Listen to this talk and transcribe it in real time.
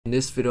In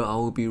this video, I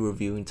will be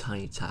reviewing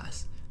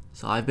Tinytask.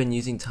 So I've been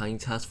using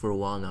Tinytask for a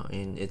while now,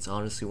 and it's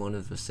honestly one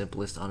of the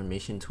simplest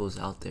automation tools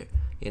out there,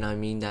 and I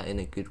mean that in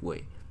a good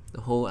way. The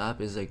whole app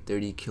is like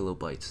 30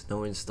 kilobytes,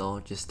 no install,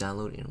 just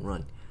download and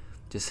run.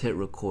 Just hit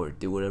record,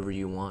 do whatever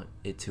you want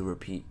it to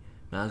repeat,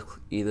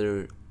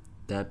 either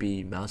that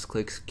be mouse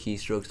clicks,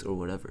 keystrokes, or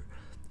whatever,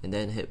 and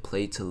then hit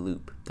play to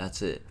loop.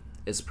 That's it.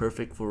 It's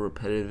perfect for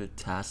repetitive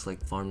tasks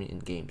like farming in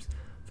games,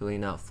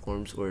 filling out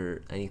forms,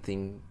 or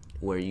anything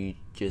where you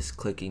just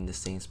clicking the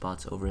same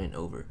spots over and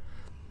over.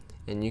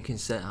 And you can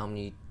set how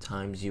many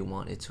times you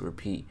want it to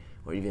repeat,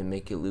 or even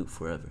make it loop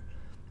forever.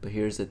 But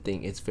here's the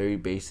thing, it's very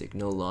basic,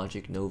 no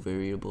logic, no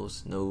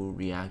variables, no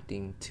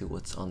reacting to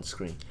what's on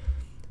screen.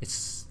 If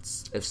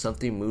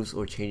something moves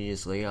or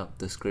changes layout,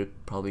 the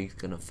script probably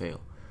gonna fail.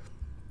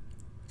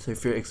 So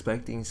if you're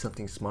expecting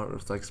something smart or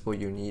flexible,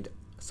 you need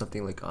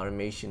something like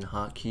automation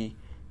hotkey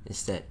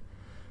instead.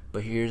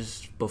 But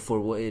for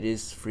what it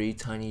is, free,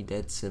 tiny,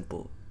 dead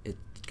simple. It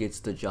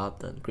gets the job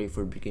done. Great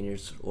for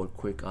beginners or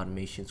quick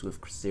automations with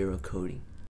zero coding.